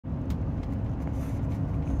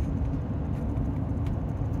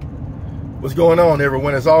What's going on,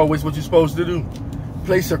 everyone? As always, what you're supposed to do.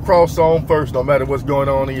 Place your cross on first, no matter what's going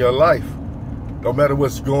on in your life. No matter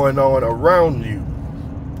what's going on around you.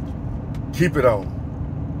 Keep it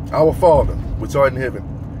on. Our Father, which art in heaven,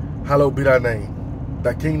 hallowed be thy name.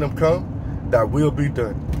 Thy kingdom come, thy will be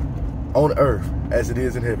done, on earth as it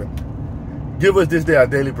is in heaven. Give us this day our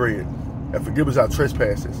daily bread, and forgive us our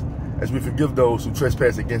trespasses, as we forgive those who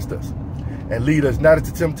trespass against us. And lead us not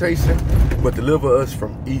into temptation, but deliver us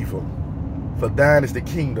from evil. For thine is the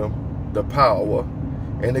kingdom, the power,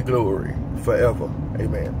 and the glory forever.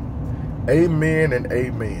 Amen. Amen and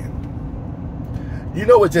amen. You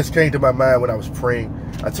know what just came to my mind when I was praying?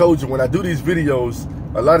 I told you when I do these videos,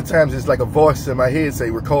 a lot of times it's like a voice in my head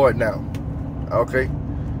say, record now. Okay?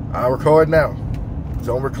 I'll record now.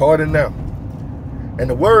 So I'm recording now. And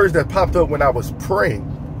the words that popped up when I was praying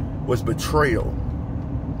was betrayal.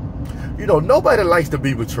 You know, nobody likes to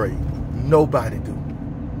be betrayed. Nobody do.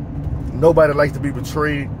 Nobody likes to be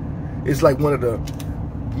betrayed. It's like one of the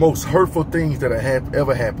most hurtful things that have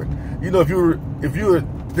ever happened. You know, if you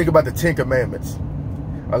think about the 10 Commandments,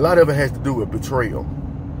 a lot of it has to do with betrayal.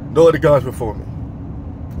 No other gods before me.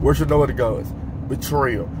 Worship no other gods.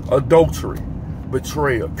 Betrayal. Adultery.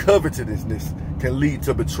 Betrayal. Covetousness can lead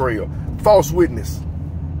to betrayal. False witness.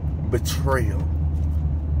 Betrayal.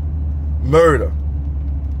 Murder.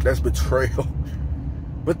 That's betrayal.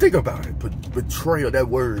 But think about it. Betrayal, that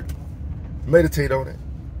word. Meditate on it.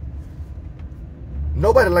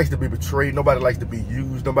 Nobody likes to be betrayed. Nobody likes to be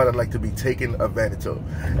used. Nobody likes to be taken advantage of.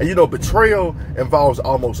 And you know, betrayal involves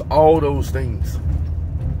almost all those things.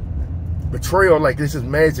 Betrayal, like this,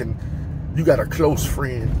 imagine you got a close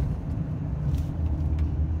friend.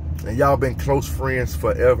 And y'all been close friends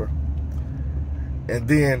forever. And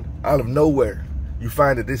then, out of nowhere, you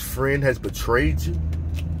find that this friend has betrayed you.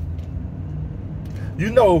 You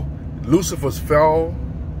know, Lucifer's fall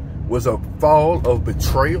was a fall of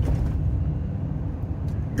betrayal.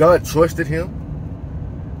 God trusted him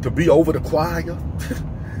to be over the choir,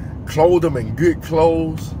 clothed him in good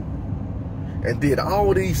clothes, and did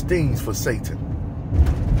all these things for Satan.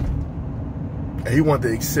 And he wanted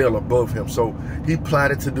to excel above him, so he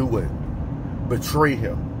plotted to do what? Betray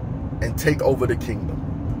him and take over the kingdom.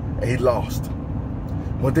 And he lost.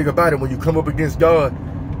 One thing about it, when you come up against God,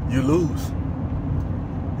 you lose.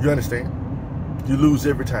 You understand? You lose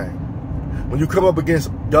every time. When you come up against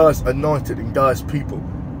God's anointed and God's people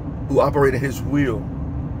who operate in his will,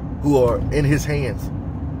 who are in his hands,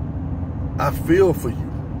 I feel for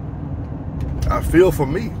you. I feel for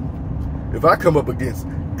me if I come up against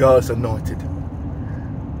God's anointed.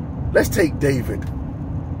 Let's take David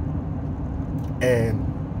and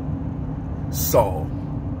Saul,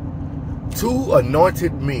 two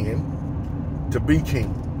anointed men to be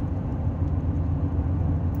king.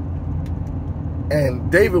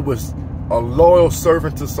 And David was a loyal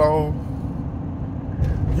servant to Saul.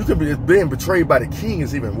 You can be being betrayed by the king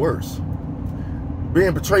is even worse.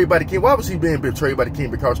 Being betrayed by the king. Why was he being betrayed by the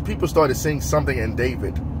king? Because people started seeing something in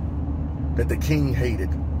David that the king hated.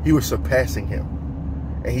 He was surpassing him.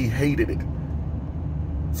 And he hated it.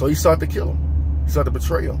 So he started to kill him. He started to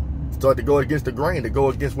betray him. He started to go against the grain, to go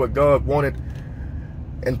against what God wanted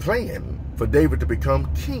and planned for David to become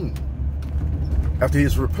king. After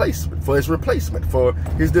his replacement, for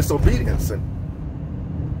his disobedience. And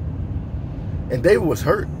David was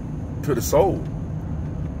hurt to the soul.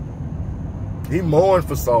 He mourned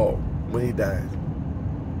for Saul when he died.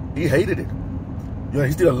 He hated it. You know,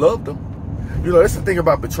 he still loved him. You know, that's the thing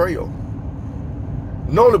about betrayal.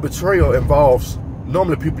 Normally betrayal involves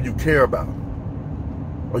people you care about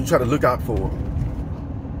or you try to look out for.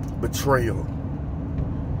 Betrayal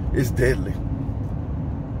is deadly.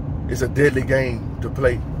 It's a deadly game to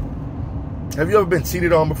play. Have you ever been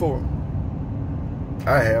cheated on before?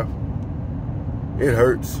 I have. It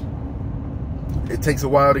hurts. It takes a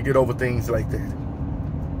while to get over things like that.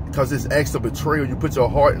 Because it's acts of betrayal. You put your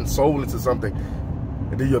heart and soul into something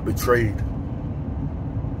and then you're betrayed.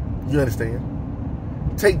 You understand?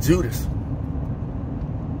 Take Judas.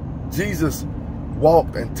 Jesus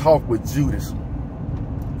walked and talked with Judas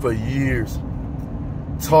for years.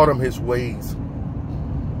 Taught him his ways.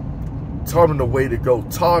 Taught him the way to go.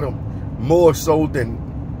 Taught him more so than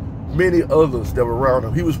many others that were around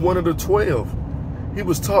him. He was one of the 12. He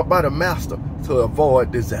was taught by the master to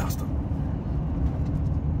avoid disaster.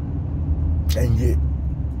 And yet,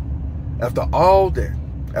 after all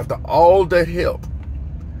that help,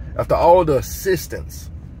 after all the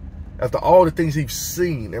assistance, after all the things he's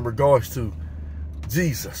seen in regards to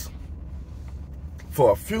Jesus,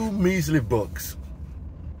 for a few measly bucks,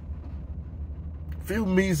 few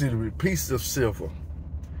measly pieces of silver,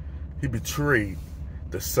 he betrayed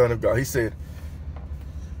the Son of God. He said,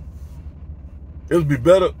 it would be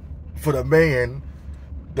better for the man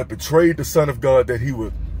that betrayed the Son of God that he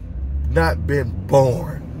would not been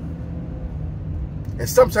born. And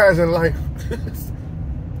sometimes in life,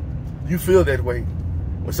 you feel that way.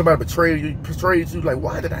 When somebody betrays you, like,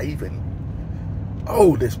 why did I even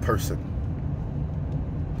owe this person?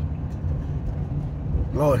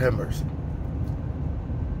 Lord have mercy.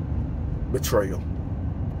 Betrayal.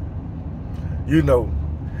 You know,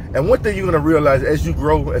 and one thing you're going to realize as you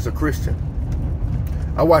grow as a Christian,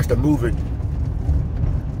 I watched a movie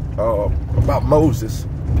about Moses,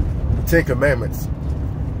 the Ten Commandments,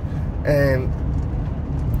 and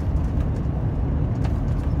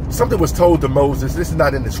something was told to Moses. This is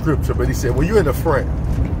not in the scripture, but he said, when you're in the front,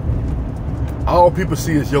 all people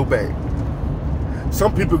see is your back.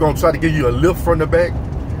 Some people are going to try to give you a lift from the back,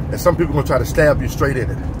 and some people are going to try to stab you straight in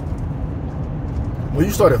it. When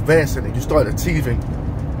you start advancing and you start achieving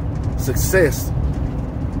success,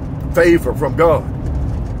 favor from God,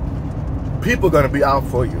 people are going to be out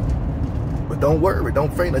for you. But don't worry,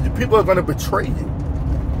 don't faint. People are going to betray you.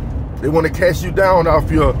 They want to cast you down off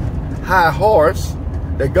your high horse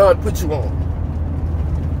that God put you on.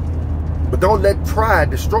 But don't let pride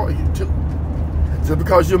destroy you too. Just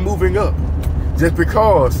because you're moving up, just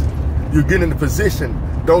because you're getting in a position,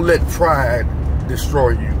 don't let pride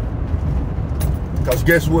destroy you. Because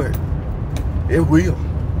guess what? It will.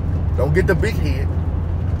 Don't get the big head.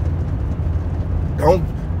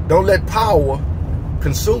 Don't let power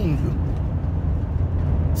consume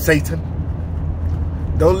you. Satan.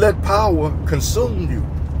 Don't let power consume you.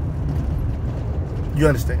 You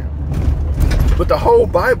understand? But the whole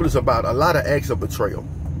Bible is about a lot of acts of betrayal.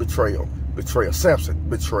 Betrayal. Betrayal. Samson,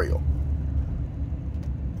 betrayal.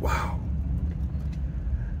 Wow.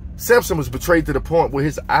 Samson was betrayed to the point where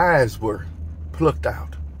his eyes were plucked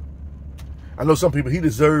out. I know some people, he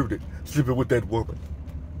deserved it, sleeping with that woman.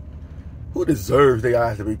 Who deserves their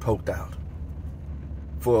eyes to be poked out?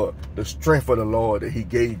 For the strength of the Lord that he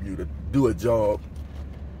gave you to do a job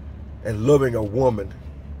and loving a woman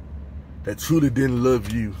that truly didn't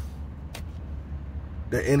love you,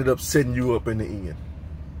 that ended up setting you up in the end.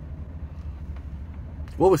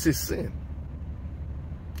 What was his sin?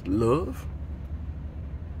 Love?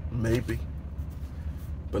 Maybe.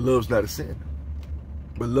 But love's not a sin.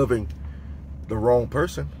 But loving the wrong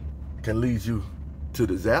person can lead you to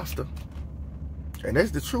disaster. And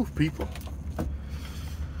that's the truth, people.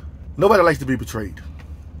 Nobody likes to be betrayed.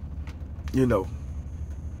 You know,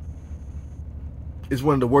 it's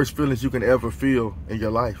one of the worst feelings you can ever feel in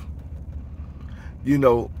your life. You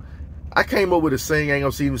know, I came up with a saying, I ain't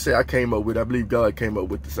gonna even say I came up with it. I believe God came up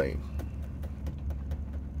with the saying.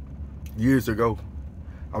 Years ago,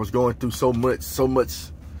 I was going through so much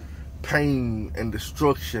pain and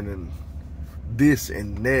destruction and this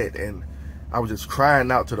and that, and I was just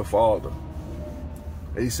crying out to the Father.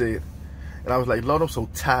 And he said, and I was like, Lord, I'm so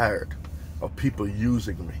tired of people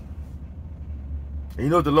using me. And you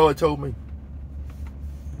know what the Lord told me?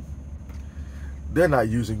 They're not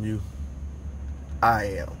using you. I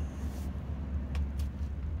am.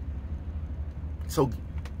 So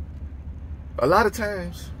a lot of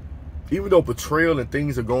times, even though betrayal and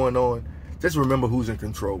things are going on, just remember who's in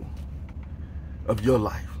control of your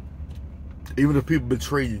life. Even if people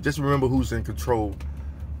betray you, just remember who's in control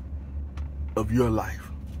of your life.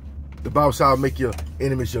 The Bible says, I'll make your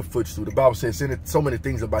enemies your footstool. The Bible says so many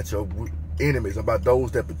things about your enemies, about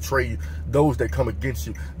those that betray you, those that come against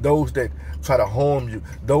you, those that try to harm you,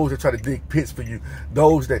 those that try to dig pits for you,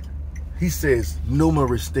 those that, he says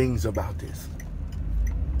numerous things about this.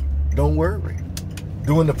 Don't worry.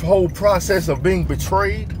 During the whole process of being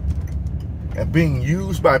betrayed and being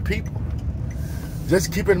used by people,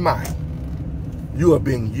 just keep in mind, you are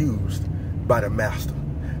being used by the master.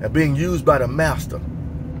 And being used by the master,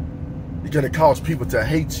 you're going to cause people to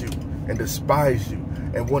hate you and despise you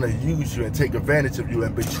and want to use you and take advantage of you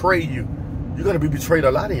and betray you. You're going to be betrayed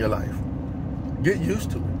a lot in your life. Get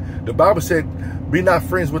used to it. The Bible said, be not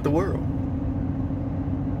friends with the world.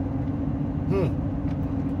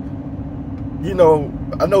 You know,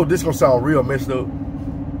 I know this is going to sound real messed up,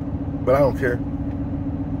 but I don't care.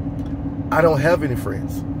 I don't have any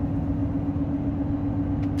friends.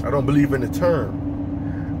 I don't believe in the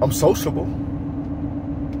term. I'm sociable.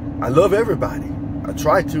 I love everybody. I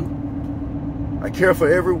try to. I care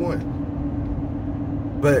for everyone.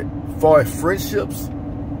 But for friendships,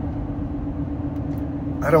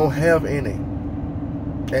 I don't have any.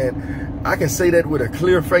 And I can say that with a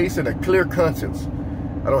clear face and a clear conscience.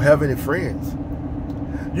 I don't have any friends.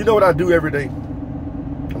 You know what I do every day?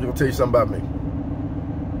 I'm just going to tell you something about me.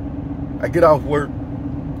 I get off work.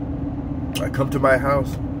 I come to my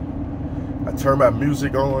house, I turn my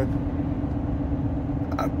music on,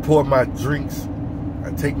 I pour my drinks,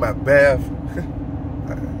 I take my bath,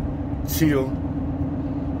 I chill,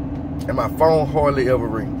 and my phone hardly ever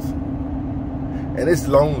rings. And it's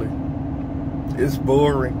lonely, it's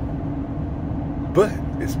boring, but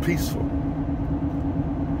it's peaceful.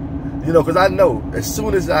 You know, because I know as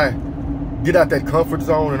soon as I get out that comfort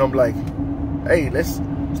zone and I'm like, hey, let's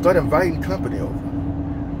start inviting company over.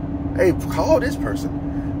 Hey, call this person.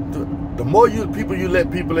 The more people you let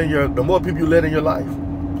in your life,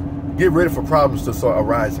 get ready for problems to start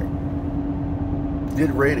arising. Get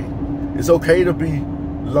ready. It's okay to be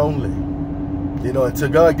lonely. You know, until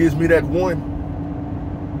God gives me that one,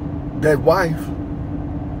 that wife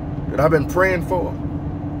that I've been praying for,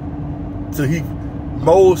 till he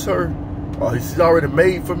molds her, or she's already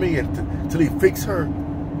made for me, and till he fixes her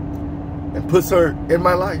and puts her in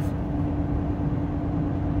my life.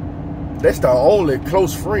 That's the only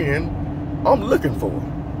close friend I'm looking for.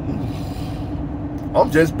 I'm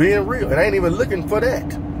just being real, and I ain't even looking for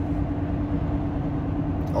that.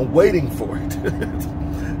 I'm waiting for it.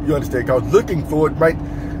 You understand? Because looking for it might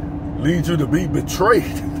lead you to be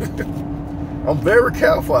betrayed. I'm very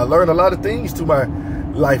careful. I learn a lot of things through my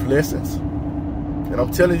life lessons. And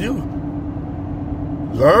I'm telling you,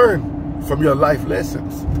 learn from your life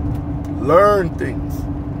lessons. Learn things.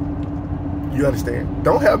 You understand?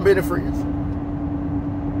 Don't have many friends.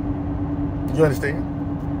 You understand?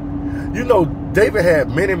 You know, David had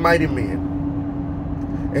many mighty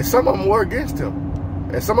men. And some of them were against him.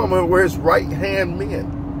 And some of them were his right-hand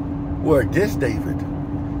men, were against David.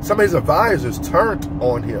 Some of his advisors turned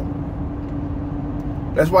on him.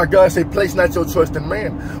 That's why God said, place not your trust in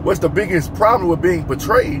man. What's the biggest problem with being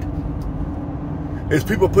betrayed is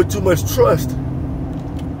people put too much trust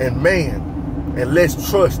in man and less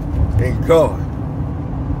trust in God.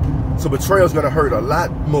 So betrayal is going to hurt a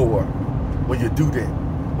lot more when you do that.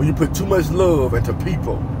 When you put too much love into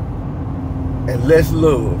people and less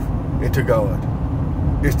love into God.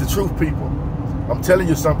 It's the truth, people. I'm telling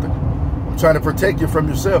you something. I'm trying to protect you from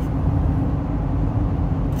yourself.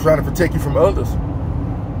 I'm trying to protect you from others.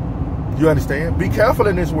 You understand? Be careful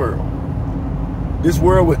in this world. This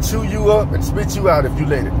world will chew you up and spit you out if you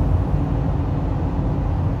let it.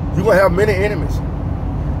 You're going to have many enemies.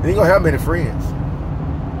 You ain't going to have many friends.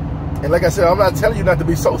 And like I said, I'm not telling you not to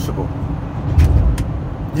be sociable.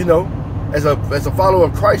 You know, as a follower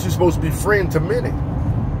of Christ, you're supposed to be friend to many.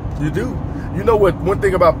 You do. You know what one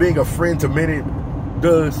thing about being a friend to many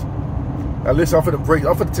does? Now listen, I'm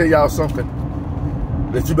finna tell y'all something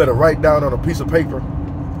that you better write down on a piece of paper,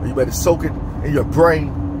 or you better soak it in your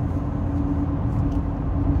brain.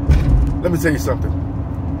 Let me tell you something.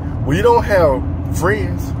 When you don't have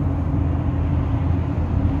friends,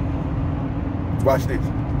 watch this.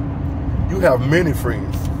 You have many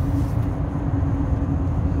friends.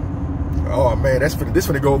 Oh man, this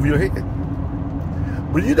finna go over your head.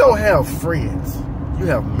 When you don't have friends, you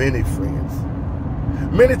have many friends.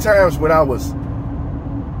 Many times when I was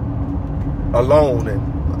alone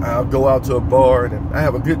and I'll go out to a bar and I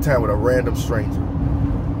have a good time with a random stranger.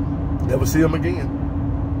 Never see him again.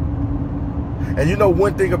 And you know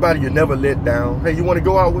one thing about it, you never let down. Hey, you want to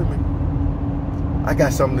go out with me? I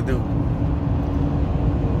got something to do.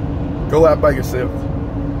 Go out by yourself.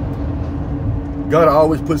 God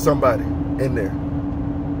always put somebody in there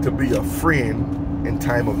to be a friend in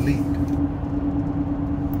time of need.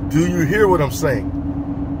 Do you hear what I'm saying?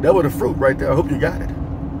 That was the fruit right there. I hope you got it.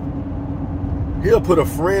 He'll put a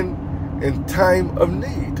friend in time of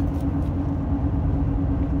need.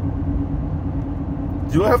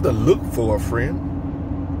 You don't have to look for a friend.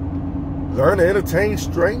 Learn to entertain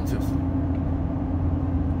strangers.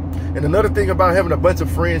 And another thing about having a bunch of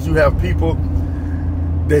friends, you have people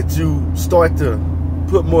that you start to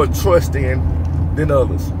put more trust in than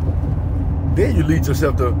others. Then you lead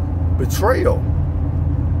yourself to betrayal.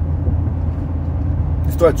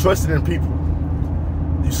 You start trusting in people.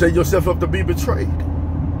 You set yourself up to be betrayed.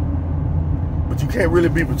 But you can't really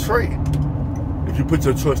be betrayed if you put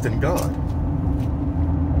your trust in God.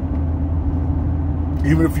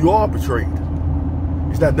 Even if you are betrayed,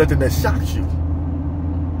 it's not nothing that shocks you.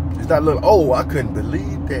 It's not little, oh, I couldn't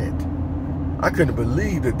believe that. I couldn't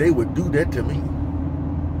believe that they would do that to me.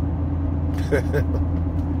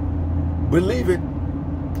 Believe it.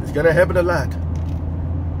 It's going to happen a lot.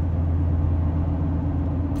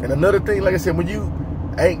 And another thing, like I said, when you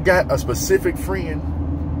ain't got a specific friend,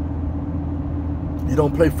 you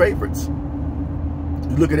don't play favorites.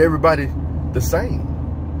 You look at everybody the same.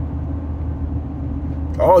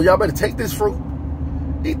 Oh, y'all better take this fruit.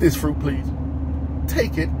 Eat this fruit, please.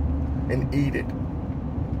 Take it and eat it.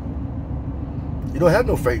 You don't have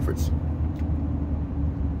no favorites.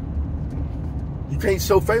 You can't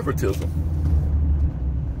show favoritism.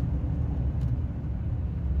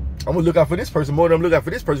 I'm going to look out for this person more than I'm looking out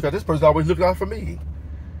for this person because this person always looking out for me.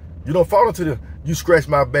 You don't fall into the you scratch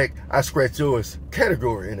my back, I scratch yours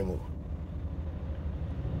category anymore.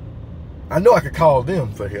 I know I could call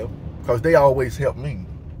them for help because they always help me.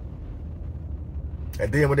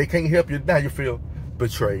 And then when they can't help you, now you feel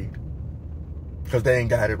betrayed because they ain't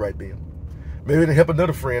got it right then. Maybe they help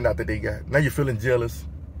another friend out that they got. Now you're feeling jealous.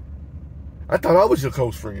 I thought I was your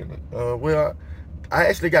close friend. Well, I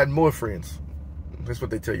actually got more friends. That's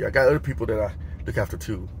what they tell you. I got other people that I look after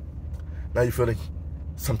too. Now you're feeling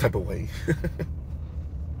some type of way.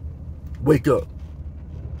 Wake up.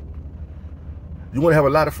 You want to have a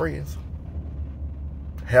lot of friends?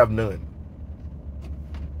 Have none.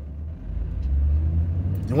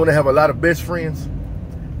 You want to have a lot of best friends?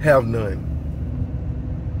 Have none.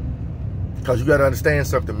 Because you got to understand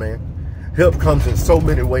something, man. Help comes in so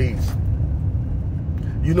many ways.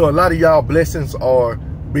 You know, a lot of y'all blessings are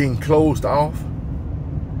being closed off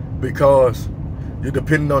because you're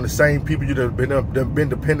depending on the same people you've been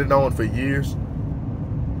dependent on for years.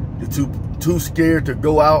 You're too scared to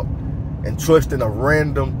go out and trust in a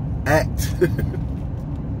random act.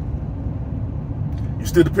 You're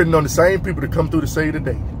still depending on the same people to come through to save the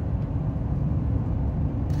day.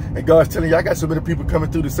 And God's telling you, I got so many people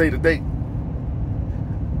coming through to save the day.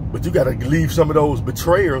 But you got to leave some of those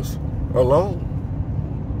betrayers alone.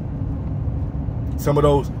 Some of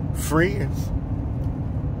those friends.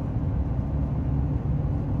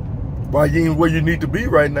 Why you ain't where you need to be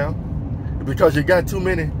right now? Because you got too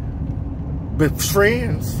many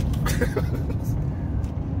friends.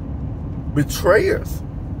 Betrayers.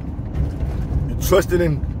 You trusted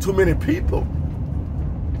in too many people.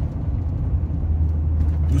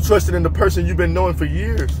 You trusted in the person you've been knowing for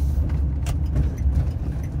years.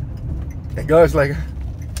 And God's like,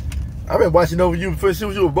 I've been watching over you since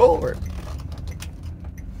you were born.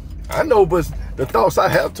 I know, but the thoughts I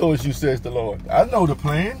have towards you, says the Lord. I know the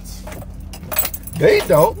plans. They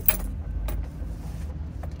don't.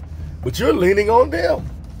 But you're leaning on them.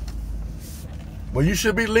 Well, you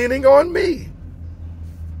should be leaning on me.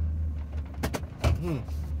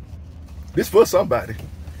 This for somebody.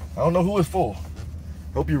 I don't know who it's for.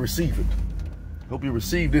 Hope you receive it. Hope you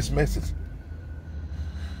receive this message.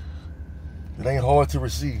 It ain't hard to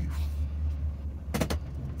receive.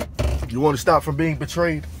 You want to stop from being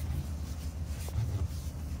betrayed?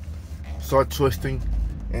 Start trusting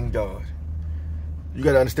in God. You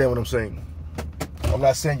got to understand what I'm saying. I'm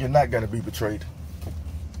not saying you're not going to be betrayed.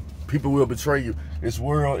 People will betray you. This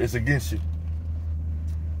world is against you,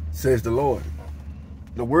 says the Lord.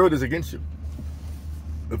 The world is against you.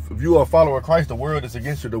 If you are a follower of Christ, the world is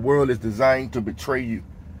against you. The world is designed to betray you.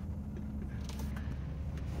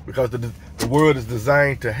 Because the world is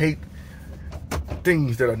designed to hate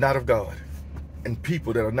things that are not of God and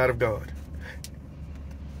people that are not of God.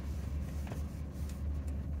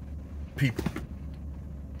 People.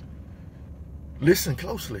 Listen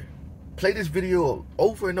closely. Play this video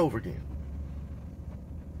over and over again.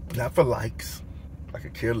 Not for likes. I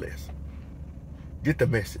could care less. Get the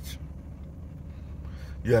message.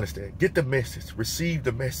 You understand? Get the message. Receive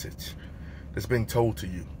the message that's being told to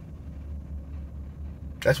you.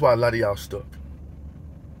 That's why a lot of y'all stuck.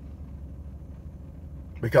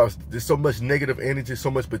 Because there's so much negative energy,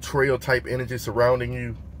 so much betrayal type energy surrounding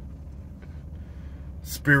you.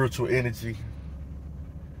 Spiritual energy.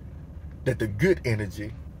 That the good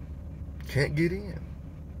energy can't get in.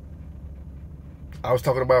 I was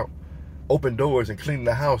talking about open doors and cleaning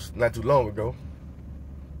the house not too long ago.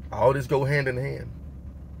 All this go hand in hand.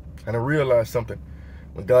 And I realized something.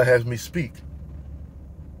 When God has me speak,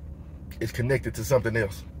 it's connected to something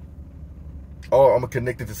else. Or I'm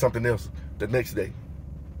connected to something else the next day.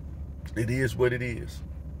 It is what it is.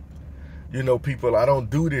 You know, people, I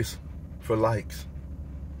don't do this for likes.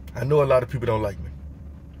 I know a lot of people don't like me.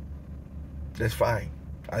 That's fine.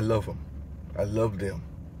 I love them. I love them.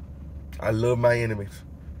 I love my enemies.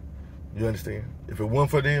 You understand? If it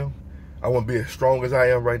weren't for them, I wouldn't be as strong as I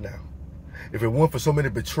am right now. If it weren't for so many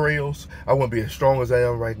betrayals, I wouldn't be as strong as I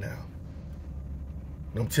am right now.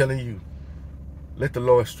 And I'm telling you, let the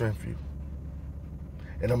Lord strengthen you.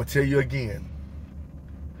 And I'm going to tell you again,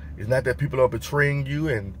 it's not that people are betraying you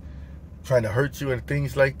and trying to hurt you and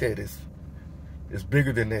things like that. It's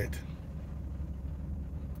bigger than that.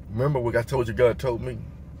 Remember what I told you God told me?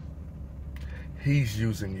 He's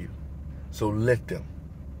using you. So let them.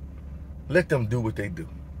 Let them do what they do.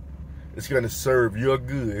 It's going to serve your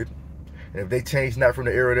good. And if they change not from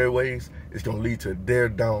the error of their ways, it's going to lead to their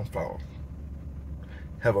downfall.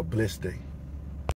 Have a blessed day.